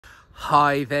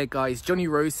Hi there guys, Johnny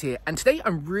Rose here, and today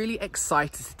I'm really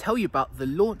excited to tell you about the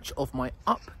launch of my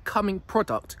upcoming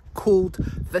product called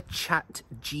the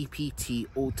ChatGPT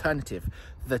Alternative.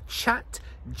 The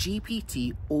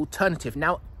ChatGPT Alternative.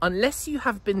 Now, unless you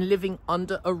have been living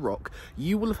under a rock,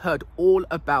 you will have heard all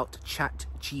about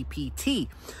ChatGPT.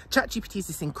 ChatGPT is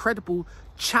this incredible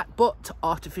chatbot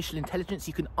artificial intelligence.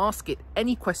 You can ask it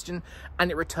any question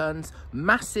and it returns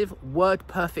massive word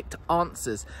perfect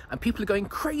answers, and people are going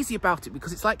crazy about it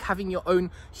because it's like having your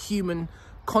own human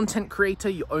content creator,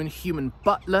 your own human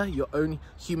butler, your own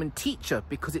human teacher,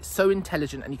 because it's so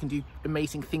intelligent and you can do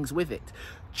amazing things with it.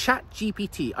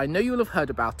 ChatGPT, I know you'll have heard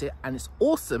about it and it's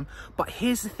awesome, but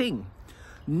here's the thing.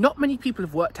 Not many people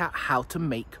have worked out how to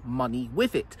make money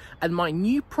with it. And my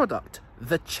new product,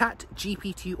 the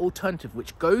ChatGPT Alternative,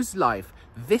 which goes live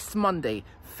this Monday,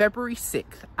 February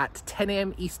 6th at 10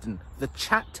 AM Eastern, the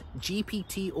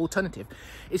ChatGPT Alternative,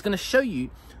 is going to show you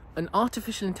an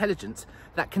artificial intelligence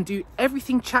that can do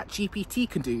everything ChatGPT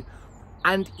can do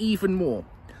and even more.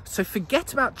 So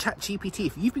forget about ChatGPT.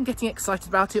 If you've been getting excited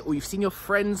about it, or you've seen your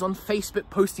friends on Facebook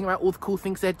posting about all the cool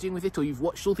things they're doing with it, or you've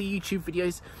watched all the YouTube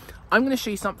videos, I'm going to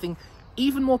show you something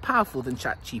even more powerful than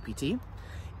ChatGPT,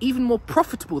 even more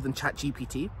profitable than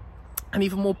ChatGPT, and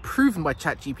even more proven by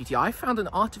ChatGPT. I found an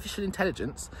artificial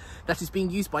intelligence that is being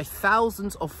used by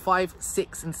thousands of 5,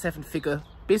 6, and 7-figure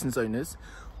business owners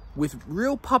with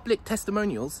real public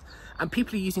testimonials, and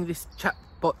people are using this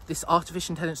chatbot, this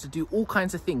artificial intelligence, to do all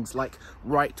kinds of things like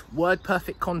write word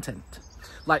perfect content,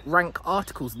 like rank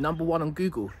articles #1 on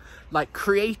Google, like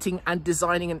creating and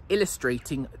designing and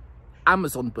illustrating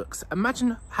Amazon books.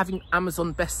 Imagine having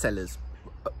Amazon bestsellers,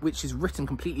 which is written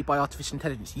completely by artificial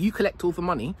intelligence. You collect all the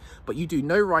money, but you do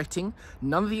no writing,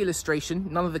 none of the illustration,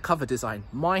 none of the cover design.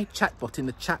 My chatbot in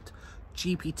the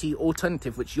ChatGPT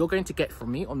Alternative, which you're going to get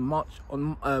from me on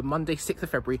Monday 6th of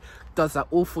February, does that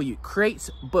all for you. Creates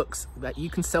books that you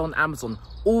can sell on Amazon,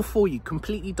 all for you,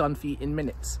 completely done for you in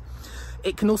minutes.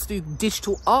 It can also do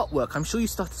digital artwork. I'm sure you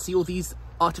start to see all these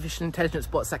artificial intelligence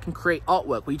bots that can create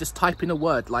artwork where you just type in a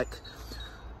word like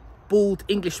bald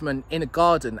Englishman in a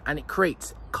garden and it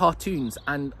creates cartoons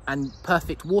and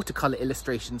perfect watercolor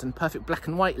illustrations and perfect black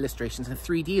and white illustrations and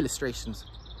 3D illustrations.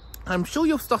 I'm sure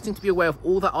you're starting to be aware of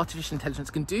all that artificial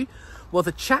intelligence can do. Well,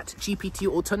 the ChatGPT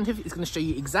Alternative is going to show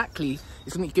you exactly,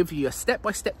 it's going to give you a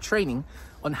step-by-step training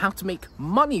on how to make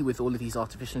money with all of these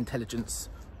artificial intelligence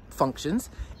functions.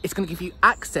 It's going to give you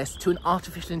access to an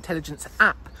artificial intelligence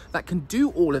app that can do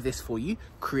all of this for you,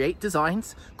 create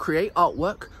designs, create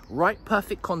artwork, write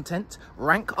perfect content,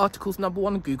 rank articles #1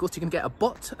 on Google. So you can get a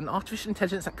bot, an artificial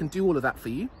intelligence that can do all of that for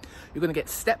you. You're going to get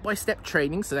step-by-step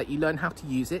training so that you learn how to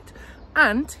use it.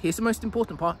 And here's the most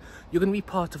important part, you're going to be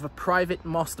part of a private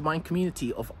mastermind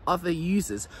community of other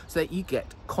users so that you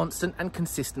get constant and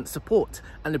consistent support.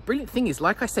 And the brilliant thing is,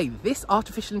 like I say, this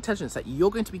artificial intelligence that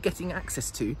you're going to be getting access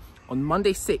to on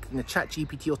Monday 6th in the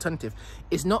ChatGPT Alternative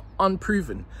is not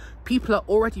unproven. People are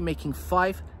already making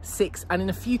 5, 6, and in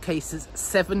a few cases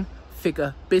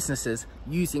 7-figure businesses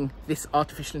using this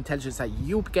artificial intelligence that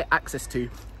you'll get access to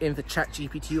in the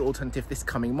ChatGPT Alternative this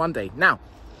coming Monday. Now,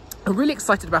 I'm really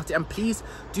excited about it, and please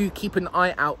do keep an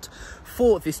eye out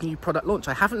for this new product launch.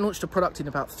 I haven't launched a product in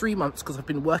about 3 months because I've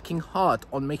been working hard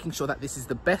on making sure that this is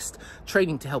the best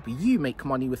training to help you make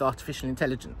money with artificial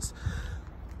intelligence.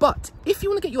 But if you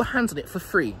want to get your hands on it for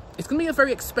free, it's going to be a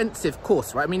very expensive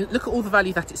course, right? I mean, look at all the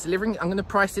value that it's delivering. I'm going to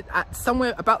price it at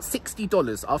somewhere about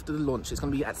 $60 after the launch. It's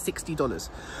going to be at $60.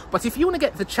 But if you want to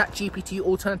get the ChatGPT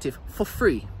Alternative for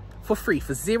free, for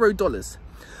 $0,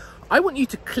 I want you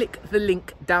to click the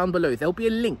link down below. There'll be a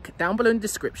link down below in the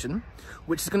description,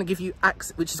 which is going to give you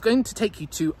access, which is going to take you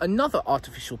to another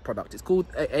artificial product. It's called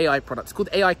AI product. It's called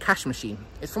AI Cash Machine.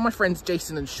 It's from my friends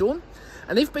Jason and Sean,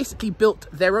 and they've basically built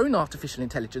their own artificial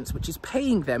intelligence, which is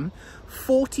paying them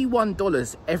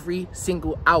 $41 every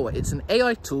single hour. It's an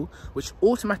AI tool which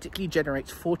automatically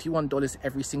generates $41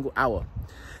 every single hour.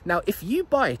 Now, if you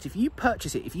buy it, if you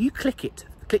purchase it, if you click it,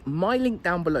 click my link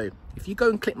down below. If you go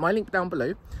and click my link down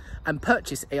below and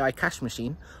purchase AI Cash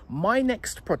Machine, my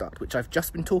next product, which I've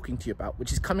just been talking to you about,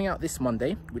 which is coming out this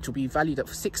Monday, which will be valued at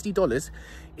 $60,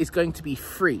 is going to be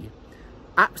free.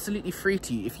 Absolutely free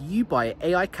to you if you buy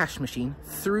AI Cash Machine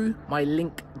through my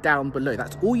link down below.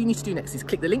 That's all you need to do next is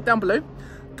click the link down below,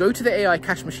 go to the AI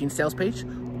Cash Machine sales page,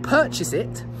 purchase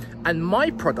it, and my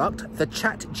product, the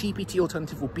ChatGPT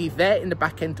Alternative, will be there in the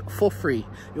back end for free.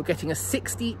 You're getting a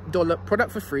 $60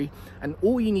 product for free, and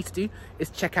all you need to do is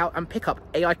check out and pick up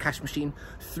AI Cash Machine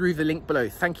through the link below.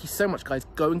 Thank you so much, guys.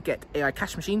 Go and get AI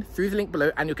Cash Machine through the link below,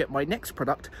 and you'll get my next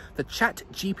product, the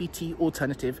ChatGPT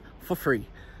Alternative, for free.